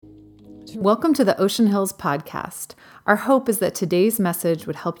Welcome to the Ocean Hills Podcast. Our hope is that today's message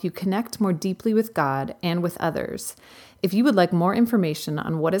would help you connect more deeply with God and with others. If you would like more information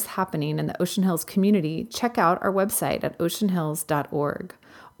on what is happening in the Ocean Hills community, check out our website at oceanhills.org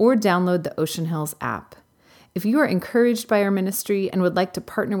or download the Ocean Hills app. If you are encouraged by our ministry and would like to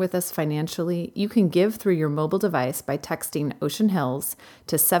partner with us financially, you can give through your mobile device by texting Ocean Hills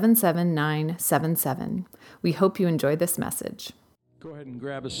to 77977. We hope you enjoy this message. Go ahead and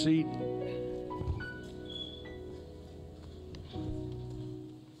grab a seat.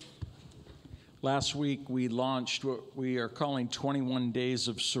 Last week we launched what we are calling 21 Days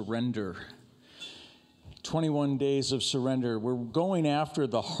of Surrender. 21 Days of Surrender. We're going after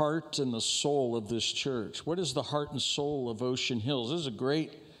the heart and the soul of this church. What is the heart and soul of Ocean Hills? This is a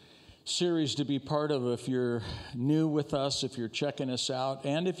great series to be part of if you're new with us, if you're checking us out,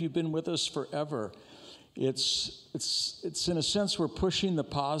 and if you've been with us forever. It's in a sense we're pushing the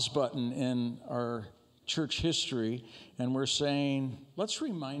pause button in our church history, and we're saying, let's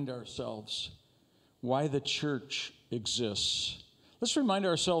remind ourselves why the church exists. Let's remind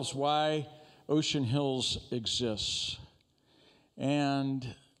ourselves why Ocean Hills exists.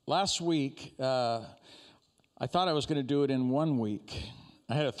 And last week, I thought I was going to do it in 1 week.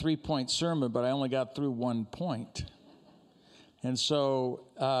 I had a 3-point sermon, but I only got through 1 point. And so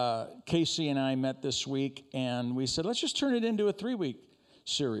Casey and I met this week, and we said, let's just turn it into a 3-week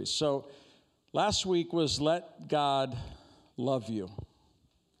series. So last week was Let God Love You.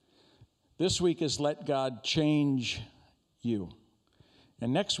 This week is Let God Change You.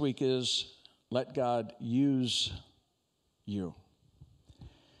 And next week is Let God Use You.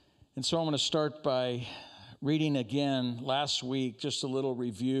 And so I'm going to start by reading again last week, just a little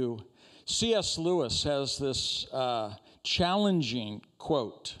review. C.S. Lewis has this challenging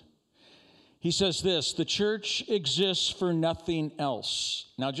quote. He says this: the church exists for nothing else.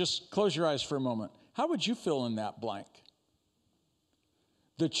 Now just close your eyes for a moment. How would you fill in that blank?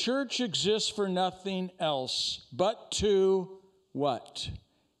 The church exists for nothing else but to what?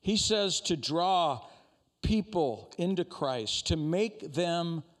 He says to draw people into Christ, to make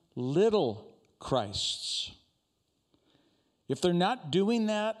them little Christs. If they're not doing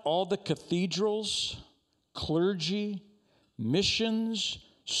that, all the cathedrals, clergy, missions,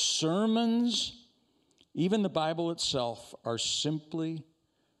 sermons, even the Bible itself are simply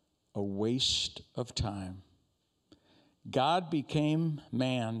a waste of time. God became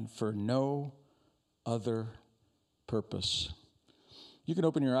man for no other purpose. You can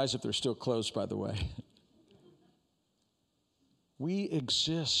open your eyes if they're still closed, by the way. We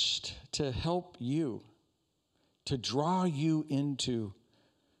exist to help you, to draw you into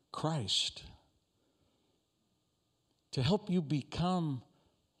Christ, to help you become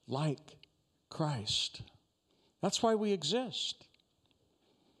like Christ. That's why we exist.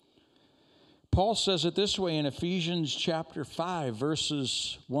 Paul says it this way in Ephesians chapter 5,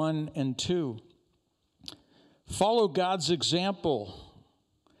 verses 1 and 2. Follow God's example,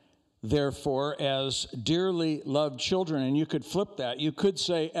 therefore, as dearly loved children. And you could flip that. You could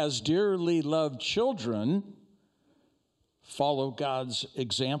say, as dearly loved children, follow God's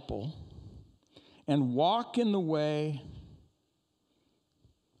example and walk in the way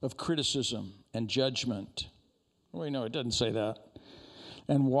of criticism and judgment. Wait, no, it doesn't say that.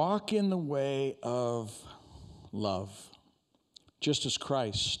 And walk in the way of love, just as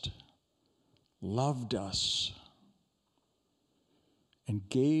Christ loved us and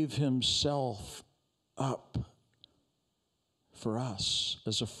gave himself up for us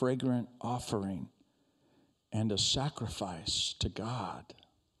as a fragrant offering and a sacrifice to God.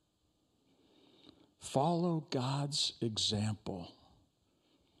 Follow God's example.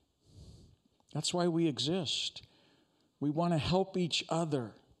 That's why we exist. We want to help each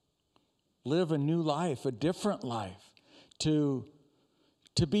other live a new life, a different life, to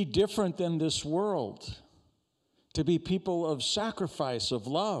be different than this world, to be people of sacrifice, of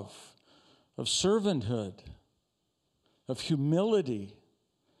love, of servanthood, of humility,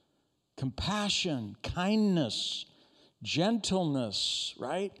 compassion, kindness, gentleness,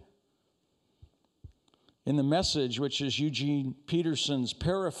 right? In the Message, which is Eugene Peterson's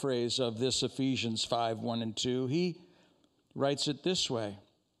paraphrase of this Ephesians 5, 1 and 2, he writes it this way: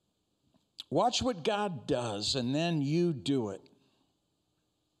 watch what God does, and then you do it.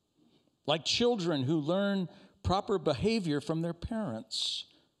 Like children who learn proper behavior from their parents.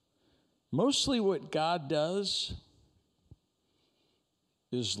 Mostly what God does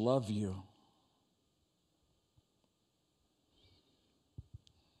is love you.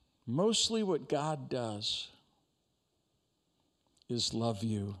 Mostly what God does is love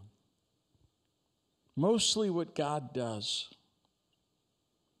you. Mostly what God does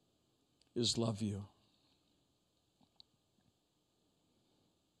is love you.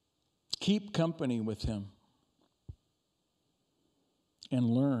 Keep company with him and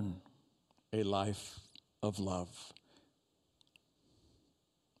learn a life of love.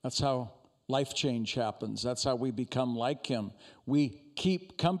 That's how life change happens. That's how we become like him. We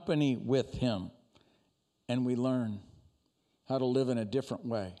keep company with him and we learn how to live in a different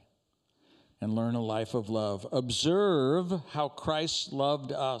way and learn a life of love. Observe how Christ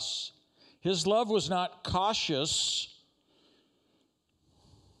loved us. His love was not cautious,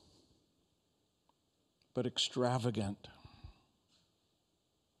 but extravagant.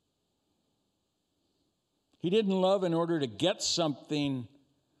 He didn't love in order to get something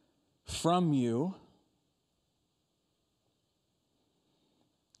from you,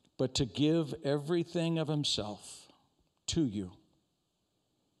 but to give everything of himself to you.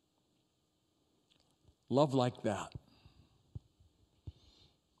 Love like that.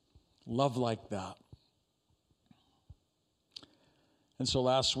 Love like that. And so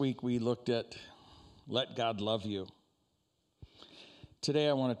last week we looked at let God love you. Today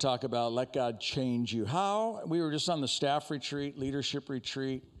I want to talk about let God change you. How? We were just on the staff retreat, leadership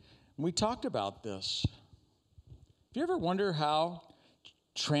retreat, and we talked about this. Do you ever wonder how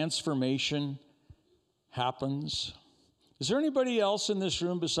transformation happens? Is there anybody else in this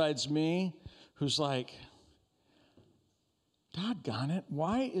room besides me who's like, doggone it,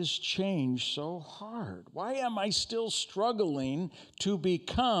 why is change so hard? Why am I still struggling to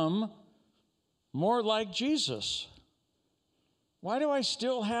become more like Jesus? Why do I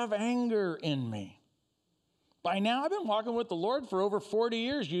still have anger in me? By now, I've been walking with the Lord for over 40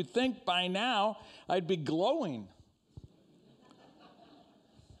 years. You'd think by now I'd be glowing.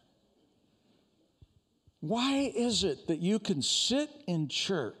 Why is it that you can sit in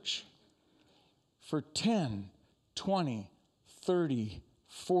church for 10, 20, 30,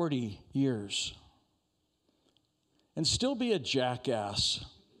 40 years and still be a jackass?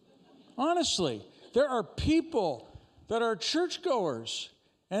 Honestly, there are people that are churchgoers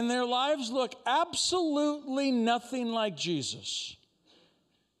and their lives look absolutely nothing like Jesus.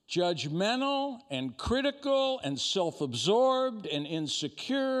 Judgmental and critical and self-absorbed and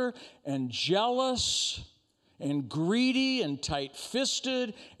insecure and jealous and greedy and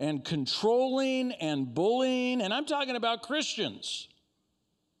tight-fisted and controlling and bullying. And I'm talking about Christians.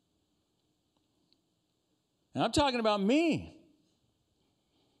 And I'm talking about me.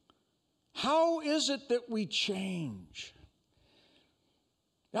 How is it that we change?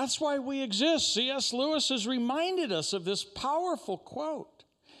 That's why we exist. C.S. Lewis has reminded us of this powerful quote.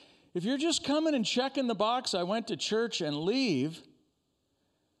 If you're just coming and checking the box, I went to church, and leave,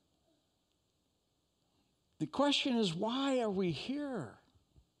 the question is, why are we here?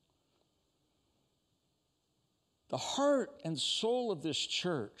 The heart and soul of this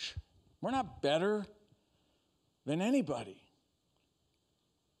church, we're not better than anybody.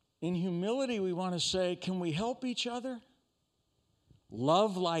 In humility, we want to say, can we help each other?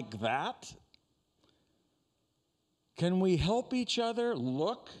 Love like that? Can we help each other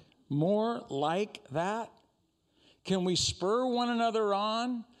look more like that? Can we spur one another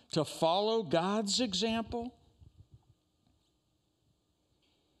on to follow God's example?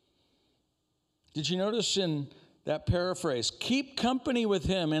 Did you notice in that paraphrase, keep company with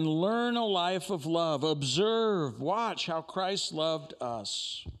him and learn a life of love. Observe, watch how Christ loved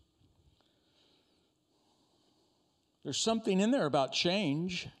us. There's something in there about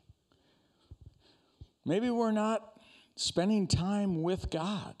change. Maybe we're not spending time with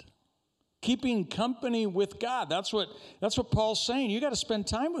God. Keeping company with God. That's what Paul's saying. You got to spend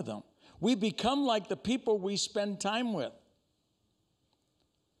time with him. We become like the people we spend time with.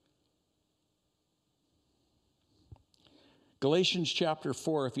 Galatians chapter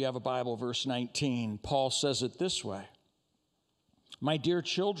 4, if you have a Bible, verse 19, Paul says it this way. My dear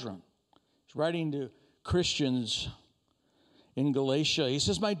children, he's writing to Christians in Galatia. He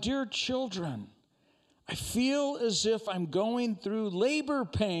says, my dear children, I feel as if I'm going through labor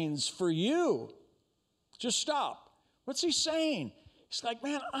pains for you. Just stop. What's he saying? He's like,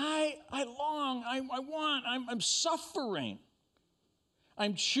 man, I long, I want, I'm suffering.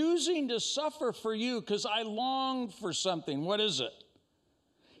 I'm choosing to suffer for you because I long for something. What is it?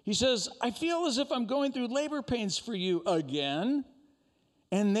 He says, I feel as if I'm going through labor pains for you again,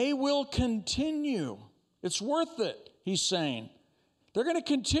 and they will continue. It's worth it, he's saying. They're going to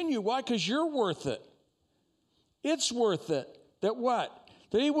continue. Why? Because you're worth it. It's worth it. That what?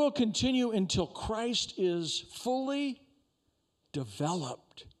 They will continue until Christ is fully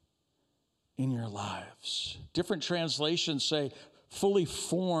developed in your lives. Different translations say fully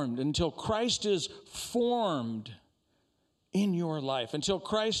formed, until Christ is formed in your life, until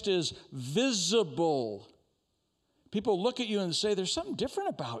Christ is visible. People look at you and say, there's something different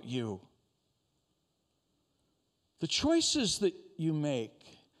about you. The choices that you make,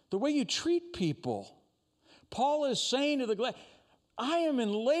 the way you treat people. Paul is saying to the Galatians, I am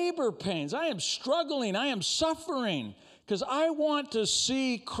in labor pains. I am struggling. I am suffering because I want to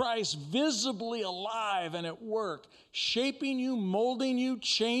see Christ visibly alive and at work, shaping you, molding you,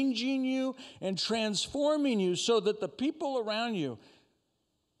 changing you, and transforming you so that the people around you,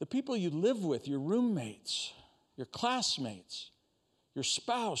 the people you live with, your roommates, your classmates, your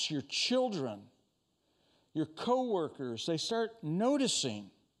spouse, your children, your coworkers, they start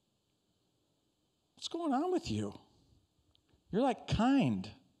noticing, what's going on with you? You're like kind,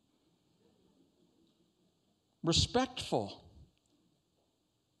 respectful.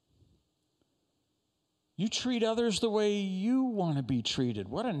 You treat others the way you want to be treated.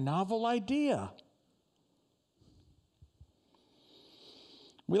 What a novel idea.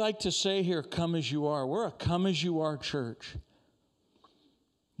 We like to say here, come as you are. We're a come as you are church.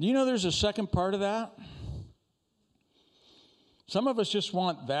 Do you know there's a second part of that? Some of us just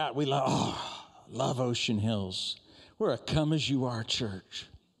want that. We love Ocean Hills. We're a come as you are church.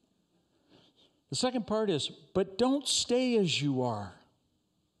 The second part is, but don't stay as you are.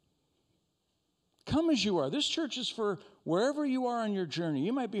 Come as you are. This church is for wherever you are on your journey.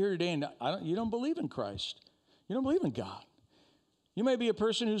 You might be here today and you don't believe in Christ. You don't believe in God. You may be a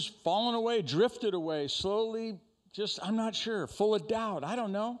person who's fallen away, drifted away, slowly, I'm not sure, full of doubt. I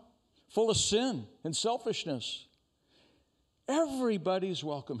don't know. Full of sin and selfishness. Everybody's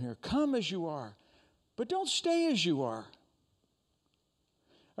welcome here. Come as you are, but don't stay as you are.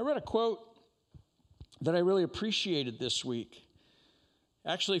 I read a quote that I really appreciated this week,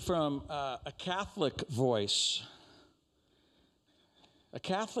 actually from a Catholic voice, a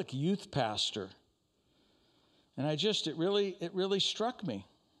Catholic youth pastor, and it really struck me.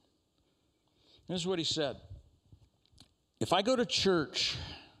 This is what he said: if I go to church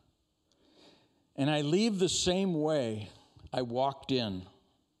and I leave the same way I walked in,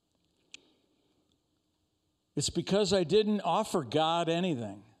 it's because I didn't offer God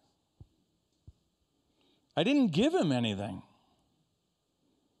anything. I didn't give him anything.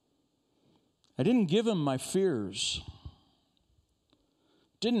 I didn't give him my fears.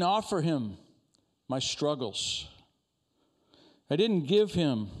 Didn't offer him my struggles. I didn't give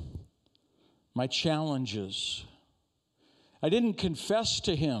him my challenges. I didn't confess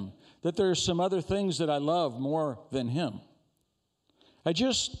to him that there are some other things that I love more than him. I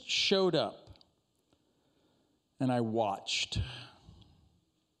just showed up and I watched.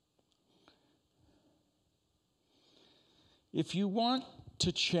 If you want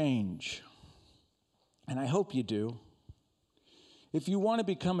to change, and I hope you do, if you want to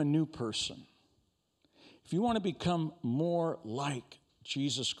become a new person, if you want to become more like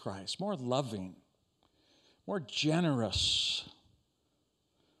Jesus Christ, more loving, more generous,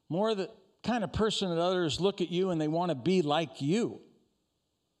 more the kind of person that others look at you and they want to be like you.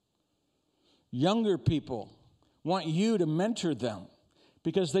 Younger people want you to mentor them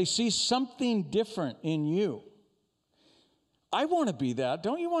because they see something different in you. I want to be that.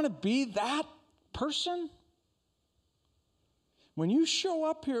 Don't you want to be that person? When you show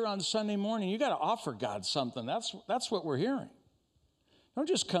up here on Sunday morning, you got to offer God something. That's what we're hearing. Don't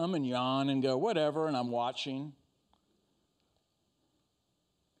just come and yawn and go, whatever, and I'm watching.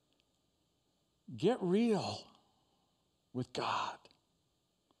 Get real with God.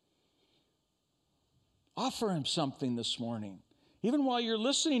 Offer him something this morning. Even while you're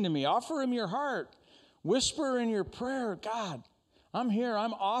listening to me, offer him your heart. Whisper in your prayer, God, I'm here.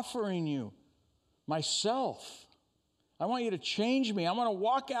 I'm offering you myself. I want you to change me. I want to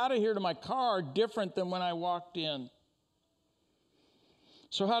walk out of here to my car different than when I walked in.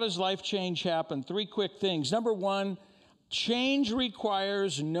 So how does life change happen? 3 quick things. Number 1, change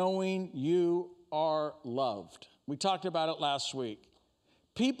requires knowing you are loved. We talked about it last week.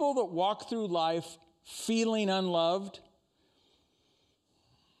 People that walk through life feeling unloved,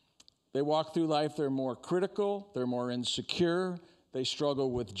 they walk through life, they're more critical, they're more insecure, they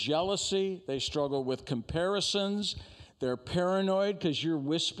struggle with jealousy, they struggle with comparisons, they're paranoid because you're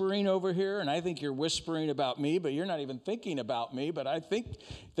whispering over here, and I think you're whispering about me, but you're not even thinking about me, but I think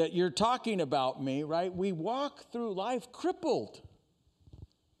that you're talking about me, right? We walk through life crippled.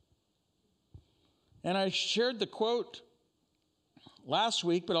 And I shared the quote last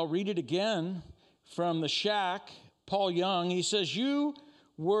week, but I'll read it again from The Shack, Paul Young. He says, you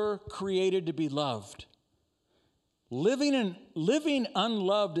were created to be loved. Living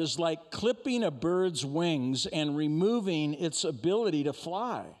unloved is like clipping a bird's wings and removing its ability to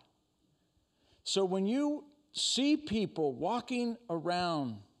fly. So when you see people walking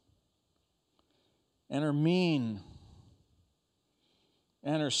around and are mean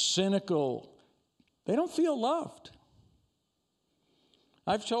and are cynical, they don't feel loved.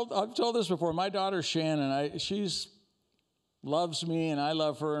 I've told this before. My daughter Shannon, she's loves me and I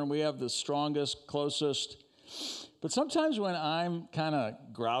love her, and we have the strongest, closest. But sometimes when I'm kind of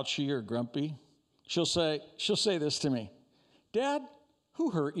grouchy or grumpy, she'll say this to me: "Dad,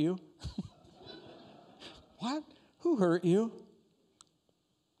 who hurt you?" What? Who hurt you?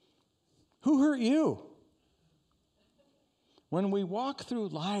 Who hurt you? When we walk through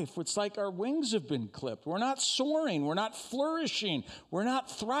life, it's like our wings have been clipped. We're not soaring. We're not flourishing. We're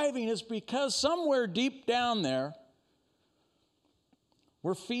not thriving. It's because somewhere deep down there,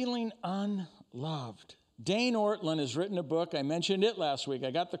 we're feeling unloved. Dane Ortlund has written a book. I mentioned it last week.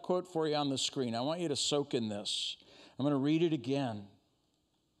 I got the quote for you on the screen. I want you to soak in this. I'm going to read it again.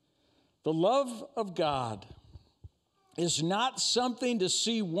 The love of God is not something to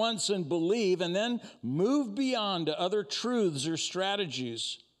see once and believe and then move beyond to other truths or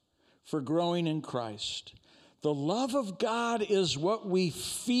strategies for growing in Christ. The love of God is what we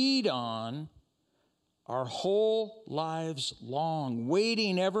feed on our whole lives long,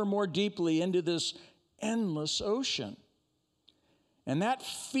 wading ever more deeply into this endless ocean. And that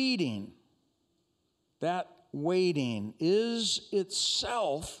feeding, that wading, is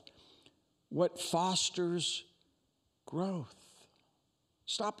itself what fosters growth.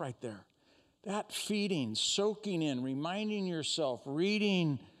 Stop right there. That feeding, soaking in, reminding yourself,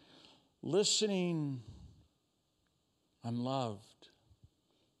 reading, listening, I'm loved.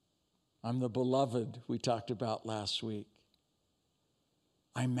 I'm the beloved we talked about last week.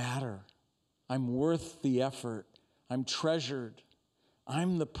 I matter. I'm worth the effort. I'm treasured.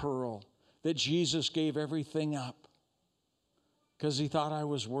 I'm the pearl that Jesus gave everything up because he thought I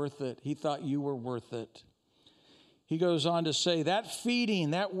was worth it. He thought you were worth it. He goes on to say that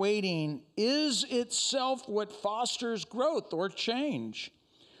feeding, that waiting is itself what fosters growth or change.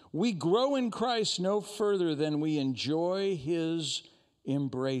 We grow in Christ no further than we enjoy his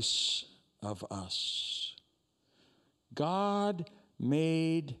embrace of us. God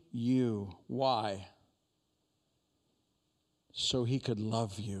made you. Why? So he could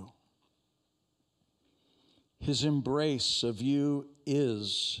love you. His embrace of you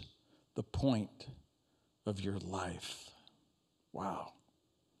is the point of your life. Wow.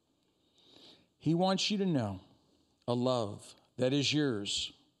 He wants you to know a love that is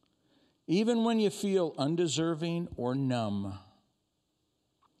yours, even when you feel undeserving or numb.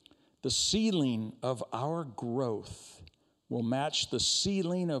 The ceiling of our growth will match the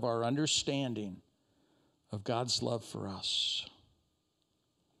ceiling of our understanding of God's love for us.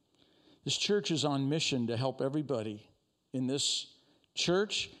 This church is on mission to help everybody in this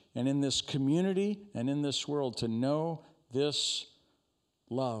church and in this community and in this world to know this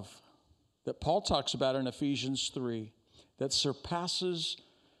love that Paul talks about in Ephesians 3 that surpasses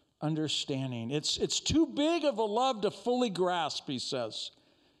understanding. It's too big of a love to fully grasp, he says.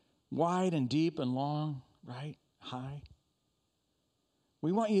 Wide and deep and long, right? High.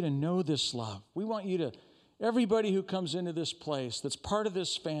 We want you to know this love. We want you to, everybody who comes into this place that's part of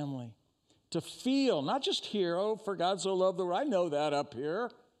this family, to feel, not just hear, oh, for God so loved the world. I know that up here.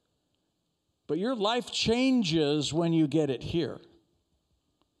 But your life changes when you get it here.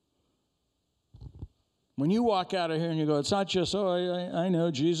 When you walk out of here and you go, it's not just, oh, I know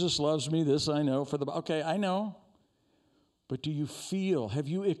Jesus loves me, this I know. Okay, I know. But do you feel, have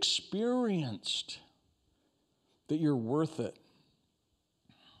you experienced that you're worth it?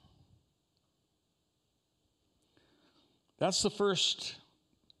 That's the first,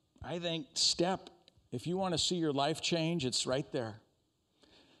 I think, step. If you want to see your life change, it's right there.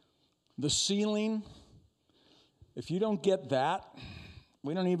 The ceiling, if you don't get that,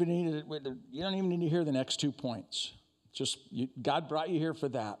 you don't even need to hear the next 2 points. God brought you here for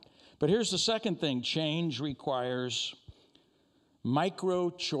that. But here's the second thing. Change requires micro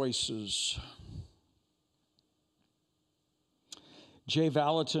choices. Jay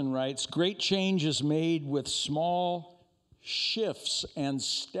Valentin writes, great change is made with small shifts and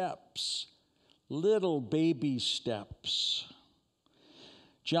steps, little baby steps.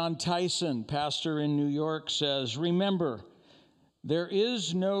 John Tyson, pastor in New York, says, remember, there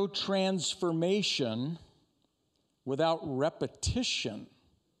is no transformation without repetition.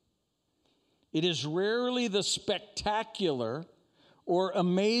 It is rarely the spectacular or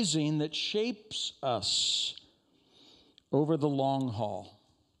amazing that shapes us over the long haul.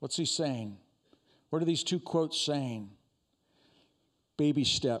 What's he saying? What are these two quotes saying? Baby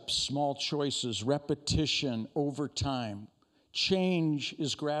steps, small choices, repetition over time Change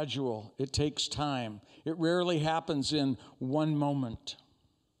is gradual. It takes time. It rarely happens in one moment.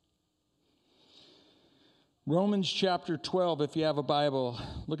 Romans chapter 12, if you have a Bible,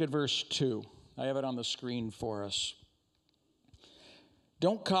 look at verse 2. I have it on the screen for us.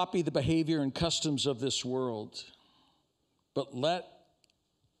 Don't copy the behavior and customs of this world, but let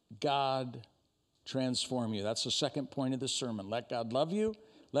God transform you. That's the second point of the sermon. Let God love you.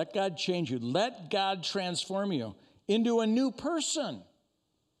 Let God change you. Let God transform you into a new person,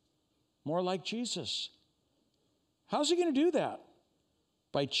 more like Jesus. How's he going to do that?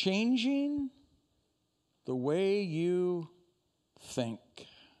 By changing the way you think.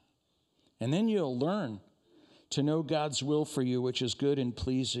 And then you'll learn to know God's will for you, which is good and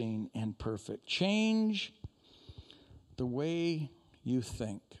pleasing and perfect. Change the way you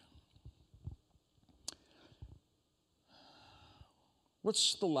think.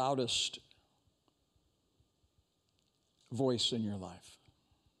 What's the loudest voice in your life?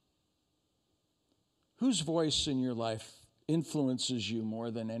 Whose voice in your life influences you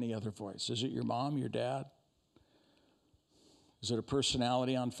more than any other voice? Is it your mom, your dad? Is it a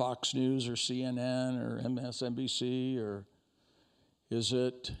personality on Fox News or CNN or MSNBC? Or is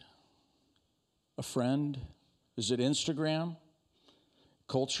it a friend? Is it Instagram?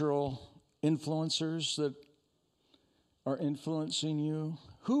 Cultural influencers that are influencing you?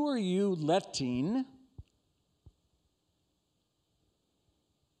 Who are you letting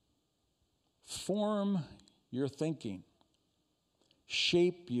form your thinking,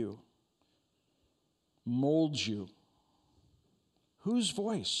 shape you, mold you? Whose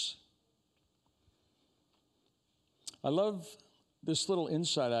voice? I love this little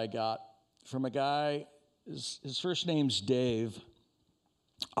insight I got from a guy, his first name's Dave,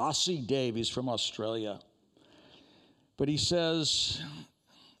 Aussie Dave, he's from Australia. But he says,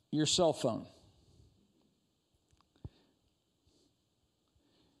 your cell phone.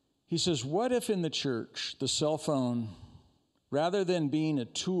 He says, what if in the church, the cell phone, rather than being a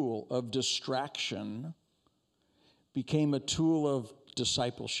tool of distraction, became a tool of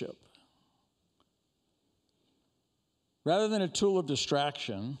discipleship? Rather than a tool of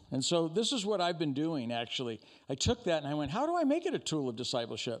distraction. And so this is what I've been doing, actually. I took that and I went, how do I make it a tool of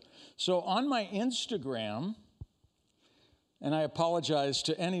discipleship? So on my Instagram, and I apologize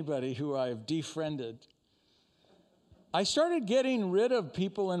to anybody who I've defriended, I started getting rid of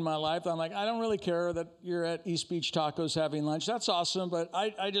people in my life. I'm like, I don't really care that you're at East Beach Tacos having lunch. That's awesome, but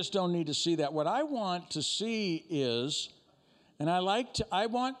I just don't need to see that. What I want to see is, and I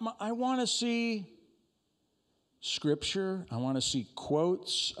want to see scripture. I want to see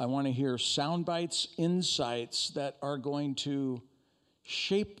quotes. I want to hear sound bites, insights that are going to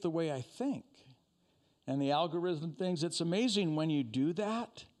shape the way I think. And the algorithm things, it's amazing when you do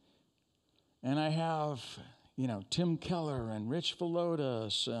that. And I have, Tim Keller and Rich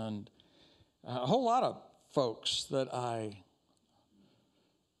Villodas and a whole lot of folks that I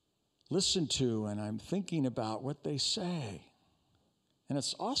listen to, and I'm thinking about what they say. And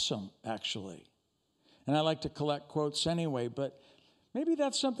it's awesome, actually. And I like to collect quotes anyway, but maybe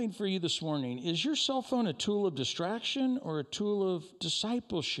that's something for you this morning. Is your cell phone a tool of distraction or a tool of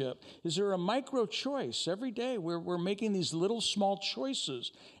discipleship? Is there a micro choice every day where we're making these little small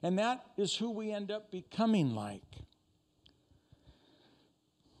choices? And that is who we end up becoming like.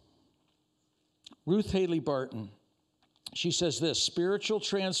 Ruth Haley Barton, she says this: spiritual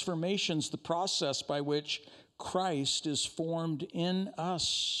transformation's the process by which Christ is formed in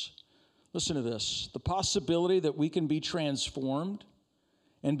us. Listen to this. The possibility that we can be transformed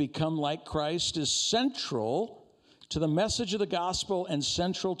and become like Christ is central to the message of the gospel and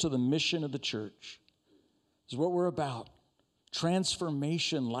central to the mission of the church. This is what we're about.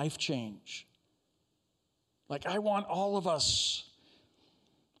 Transformation, life change. Like, I want all of us.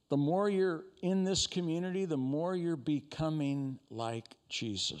 The more you're in this community, the more you're becoming like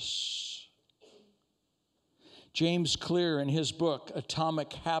Jesus. James Clear, in his book,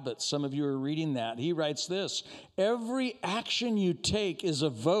 Atomic Habits, some of you are reading that, he writes this: every action you take is a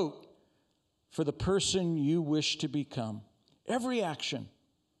vote for the person you wish to become. Every action.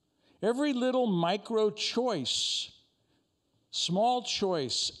 Every little micro choice, small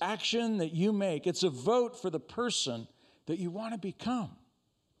choice, action that you make, it's a vote for the person that you want to become.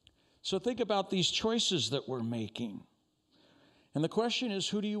 So think about these choices that we're making. And the question is,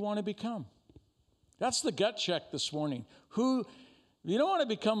 who do you want to become? That's the gut check this morning. If you don't want to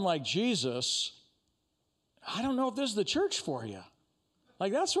become like Jesus, I don't know if this is the church for you.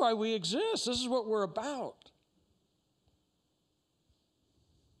 Like, that's why we exist. This is what we're about.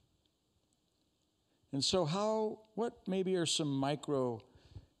 And so what maybe are some micro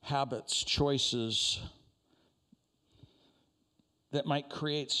habits, choices that might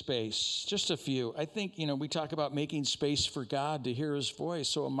create space. Just a few. I think, we talk about making space for God to hear his voice.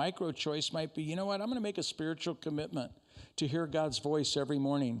 So a micro choice might be, you know what, I'm going to make a spiritual commitment to hear God's voice every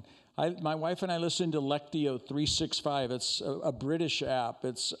morning. My wife and I listen to Lectio 365. It's a British app.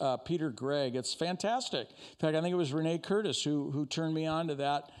 It's Peter Gregg. It's fantastic. In fact, I think it was Renee Curtis who turned me on to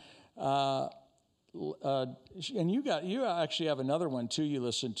that. And you actually have another one too you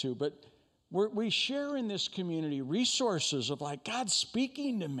listen to. But we share in this community resources of like God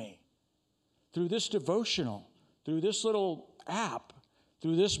speaking to me through this devotional, through this little app,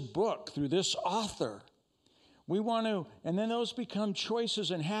 through this book, through this author. We want to, and then those become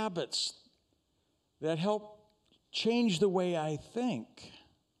choices and habits that help change the way I think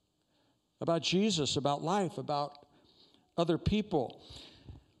about Jesus, about life, about other people.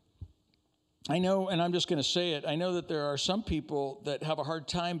 I know, and I'm just going to say it, I know that there are some people that have a hard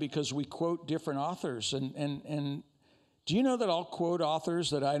time because we quote different authors. And do you know that I'll quote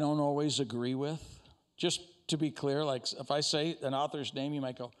authors that I don't always agree with? Just to be clear, like if I say an author's name, you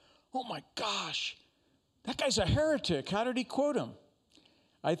might go, oh my gosh, that guy's a heretic. How did he quote him?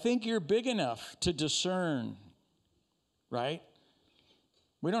 I think you're big enough to discern, right?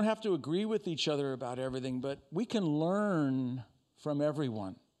 We don't have to agree with each other about everything, but we can learn from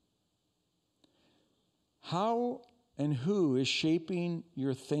everyone. How and who is shaping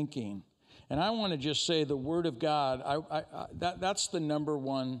your thinking? And I want to just say the Word of God, that's the number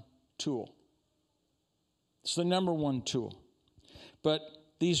one tool. It's the number one tool. But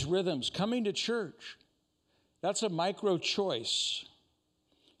these rhythms, coming to church, that's a micro choice.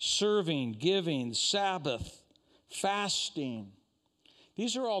 Serving, giving, Sabbath, fasting.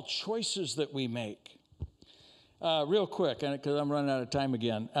 These are all choices that we make. Real quick, because I'm running out of time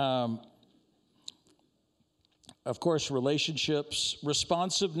again. Of course, relationships,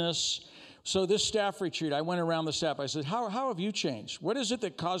 responsiveness. So this staff retreat, I went around the staff. I said, how have you changed? What is it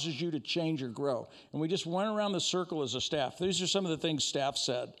that causes you to change or grow? And we just went around the circle as a staff. These are some of the things staff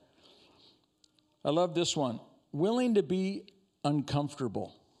said. I love this one. Willing to be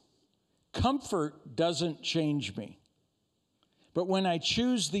uncomfortable. Comfort doesn't change me. But when I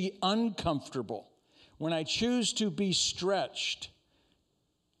choose the uncomfortable, when I choose to be stretched,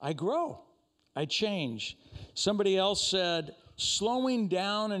 I grow. I change. Somebody else said, slowing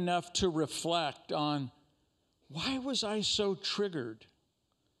down enough to reflect on, why was I so triggered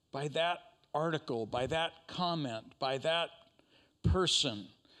by that article, by that comment, by that person?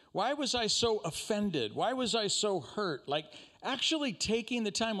 Why was I so offended? Why was I so hurt? Like actually taking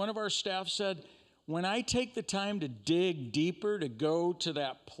the time. One of our staff said, when I take the time to dig deeper, to go to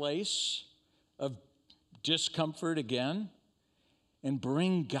that place of discomfort again, and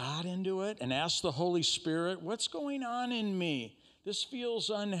bring God into it and ask the Holy Spirit, what's going on in me? This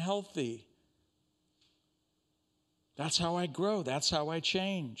feels unhealthy. That's how I grow. That's how I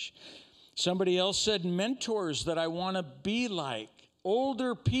change. Somebody else said mentors that I want to be like,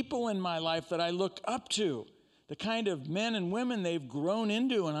 older people in my life that I look up to, the kind of men and women they've grown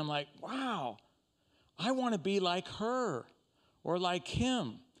into. And I'm like, wow, I want to be like her or like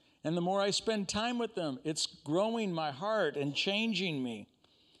him. And the more I spend time with them, it's growing my heart and changing me.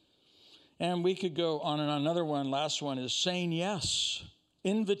 And we could go on and on. Another one, last one, is saying yes.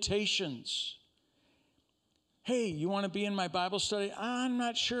 Invitations. Hey, you want to be in my Bible study? I'm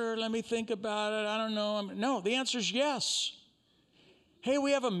not sure. Let me think about it. I don't know. No, the answer is yes. Hey,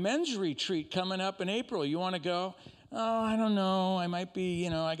 we have a men's retreat coming up in April. You want to go? Oh, I don't know. I might be,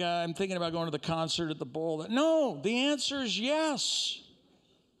 I'm thinking about going to the concert at the Bowl. No, the answer is yes.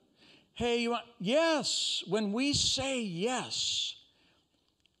 Hey, yes. When we say yes,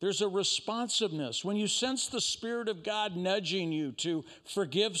 there's a responsiveness. When you sense the Spirit of God nudging you to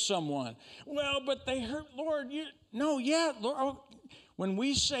forgive someone, well, but they hurt, Lord. Lord. When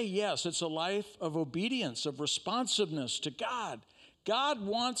we say yes, it's a life of obedience, of responsiveness to God. God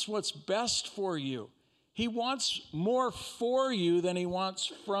wants what's best for you. He wants more for you than he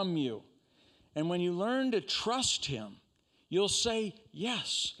wants from you. And when you learn to trust him, you'll say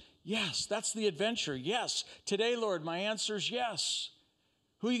yes. Yes, that's the adventure. Yes. Today, Lord, my answer is yes.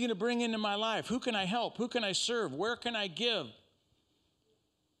 Who are you going to bring into my life? Who can I help? Who can I serve? Where can I give?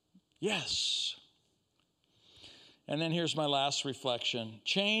 Yes. And then here's my last reflection.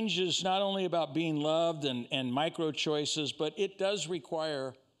 Change is not only about being loved and micro choices, but it does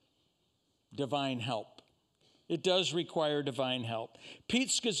require divine help. It does require divine help. Pete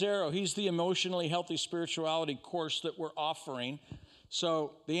Scazzaro, he's the Emotionally Healthy Spirituality course that we're offering.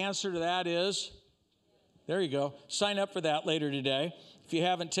 So the answer to that is, there you go. Sign up for that later today if you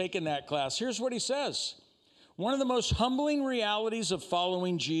haven't taken that class. Here's what he says. One of the most humbling realities of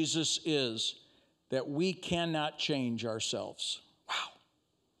following Jesus is that we cannot change ourselves.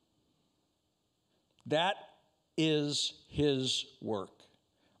 That is his work.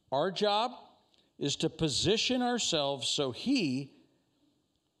 Our job is to position ourselves so he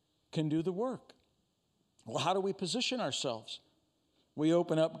can do the work. Well, how do we position ourselves? We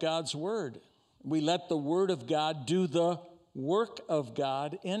open up God's word. We let the word of God do the work of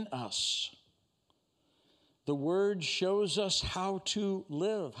God in us. The word shows us how to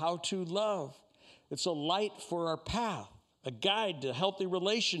live, how to love. It's a light for our path, a guide to healthy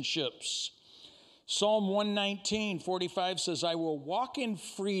relationships. Psalm 119:45 says, I will walk in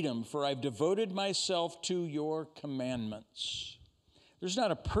freedom, for I've devoted myself to your commandments. There's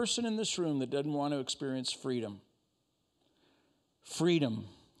not a person in this room that doesn't want to experience freedom. Freedom,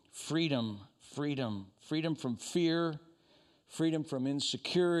 freedom, freedom. Freedom from fear, freedom from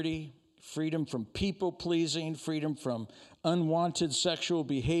insecurity, freedom from people-pleasing, freedom from unwanted sexual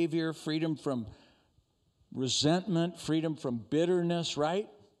behavior, freedom from resentment, freedom from bitterness, right?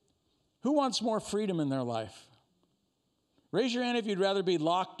 Who wants more freedom in their life? Raise your hand if you'd rather be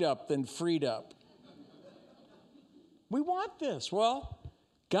locked up than freed up. We want this. Well,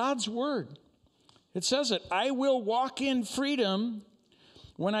 God's word. It says it. I will walk in freedom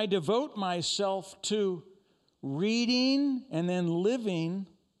when I devote myself to reading and then living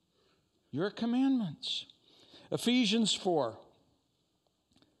your commandments. Ephesians 4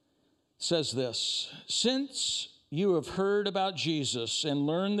 says this, since you have heard about Jesus and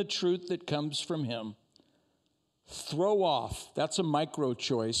learned the truth that comes from him, throw off, that's a micro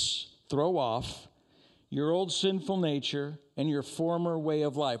choice, throw off your old sinful nature and your former way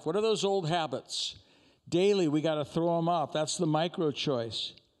of life. What are those old habits? Daily, we got to throw them off. That's the micro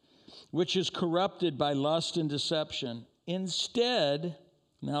choice, which is corrupted by lust and deception. Instead,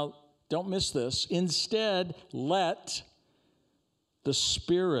 now don't miss this, instead let the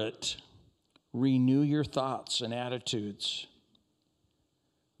Spirit renew your thoughts and attitudes.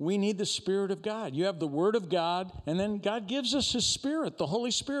 We need the Spirit of God. You have the Word of God, and then God gives us His Spirit, the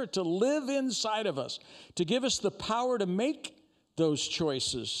Holy Spirit, to live inside of us, to give us the power to make those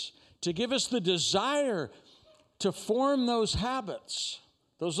choices, to give us the desire to form those habits,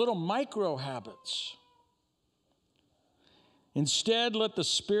 those little micro habits. Instead, let the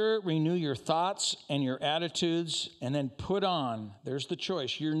Spirit renew your thoughts and your attitudes, and then put on, there's the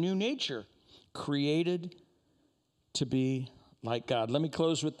choice, your new nature, created to be like God. Let me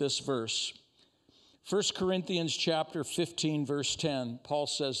close with this verse. 1 Corinthians chapter 15, verse 10, Paul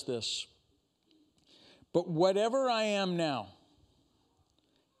says this, but whatever I am now,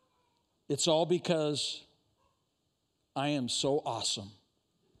 it's all because I am so awesome.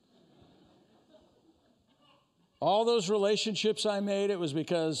 All those relationships I made, it was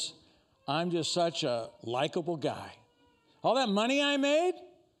because I'm just such a likable guy. All that money I made,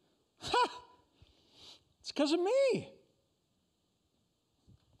 it's because of me.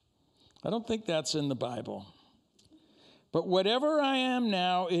 I don't think that's in the Bible. But whatever I am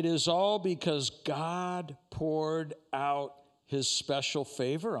now, it is all because God poured out His special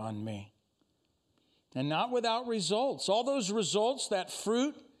favor on me. And not without results. All those results, that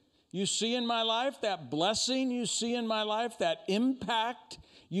fruit you see in my life, that blessing you see in my life, that impact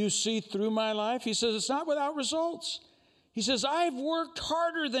you see through my life, he says it's not without results. He says, I've worked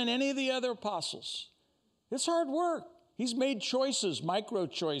harder than any of the other apostles. It's hard work. He's made choices, micro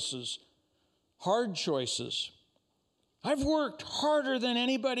choices, hard choices. I've worked harder than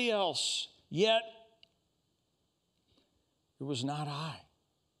anybody else, yet it was not I,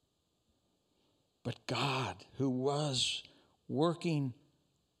 but God who was working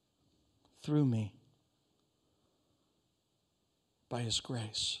through me by His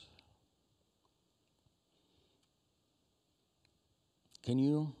grace. Can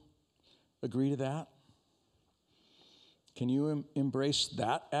you agree to that? Can you embrace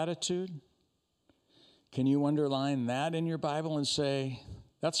that attitude? Can you underline that in your Bible and say,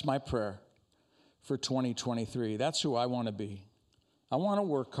 that's my prayer for 2023. That's who I want to be. I want to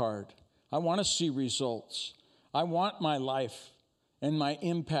work hard. I want to see results. I want my life and my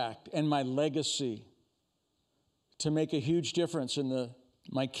impact and my legacy to make a huge difference in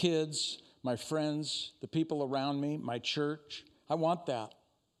my kids, my friends, the people around me, my church. I want that.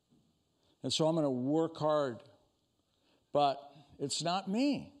 And so I'm going to work hard. But it's not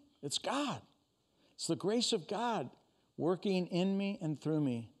me. It's God. It's the grace of God working in me and through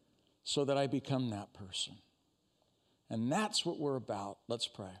me so that I become that person. And that's what we're about. Let's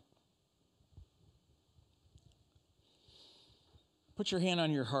pray. Put your hand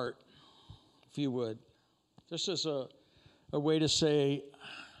on your heart, if you would. Just as a way to say,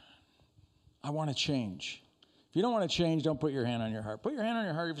 I want to change. If you don't want to change, don't put your hand on your heart. Put your hand on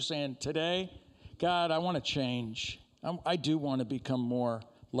your heart if you're saying, today, God, I want to change. I do want to become more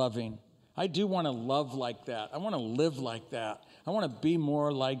loving. I do want to love like that. I want to live like that. I want to be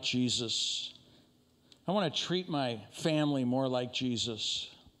more like Jesus. I want to treat my family more like Jesus.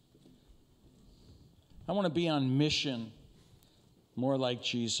 I want to be on mission more like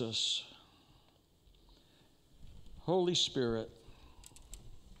Jesus. Holy Spirit,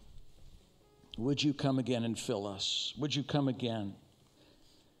 would you come again and fill us? Would you come again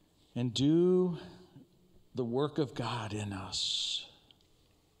and do the work of God in us?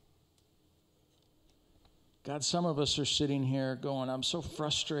 God, some of us are sitting here going, I'm so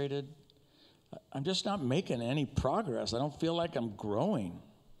frustrated. I'm just not making any progress. I don't feel like I'm growing.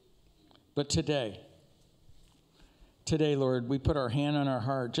 But today, Lord, we put our hand on our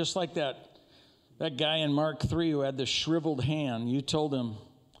heart, just like that guy in Mark 3 who had the shriveled hand. You told him,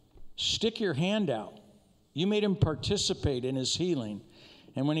 stick your hand out. You made him participate in his healing.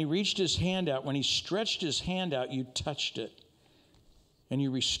 And when he reached his hand out, when he stretched his hand out, you touched it. And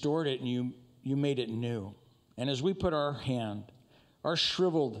you restored it, and you made it new. And as we put our hand, our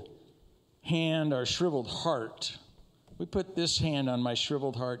shriveled hand, our shriveled heart, we put this hand on my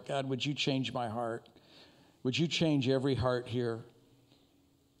shriveled heart. God, would you change my heart? Would you change every heart here?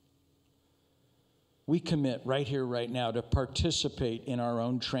 We commit right here, right now, to participate in our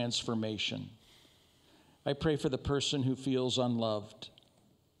own transformation. I pray for the person who feels unloved.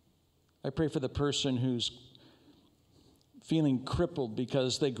 I pray for the person who's feeling crippled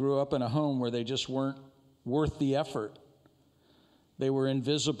because they grew up in a home where they just weren't worth the effort. They were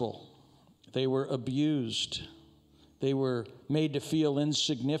invisible. They were abused. They were made to feel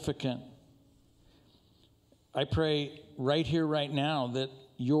insignificant. I pray right here, right now, that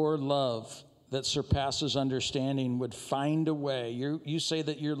your love that surpasses understanding would find a way. You say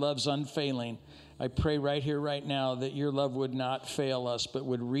that your love's unfailing. I pray right here, right now, that your love would not fail us, but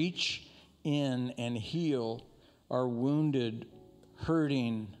would reach in and heal our wounded,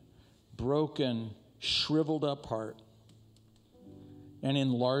 hurting, broken, shriveled up heart and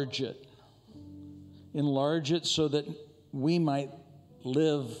enlarge it. Enlarge it so that we might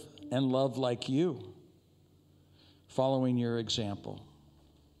live and love like you, following your example.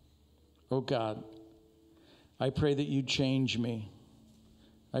 Oh God, I pray that you change me.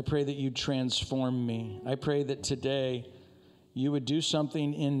 I pray that you transform me. I pray that today you would do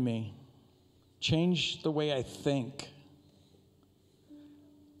something in me. Change the way I think.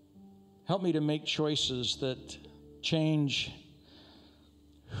 Help me to make choices that change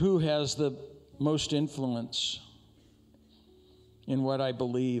who has the most influence in what I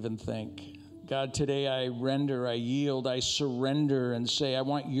believe and think. God, today I render, I yield, I surrender and say, I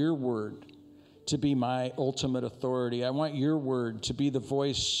want your word to be my ultimate authority. I want your word to be the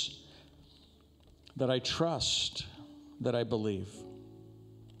voice that I trust, that I believe.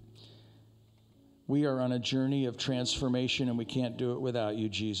 We are on a journey of transformation, and we can't do it without you,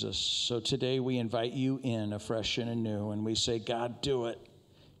 Jesus. So today we invite you in afresh and anew, and we say, God, do it.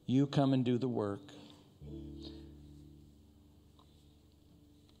 You come and do the work.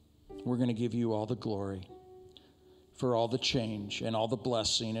 We're going to give you all the glory for all the change and all the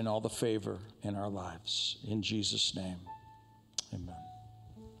blessing and all the favor in our lives. In Jesus' name, amen.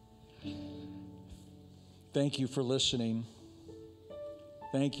 Thank you for listening.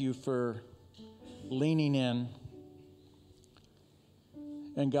 Thank you for leaning in.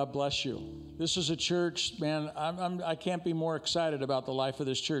 And God bless you. This is a church, man, I can't be more excited about the life of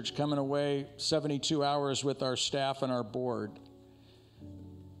this church, coming away 72 hours with our staff and our board.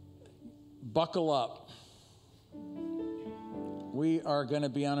 Buckle up. We are going to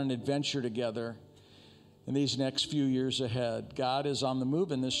be on an adventure together in these next few years ahead. God is on the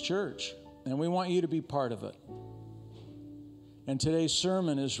move in this church, and we want you to be part of it. And today's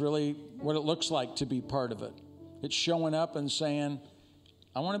sermon is really what it looks like to be part of it. It's showing up and saying,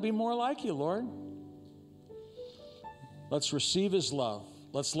 I want to be more like you, Lord. Let's receive his love.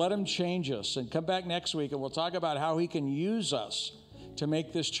 Let's let him change us. And come back next week, and we'll talk about how he can use us to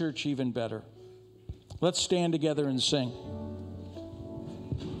make this church even better. Let's stand together and sing.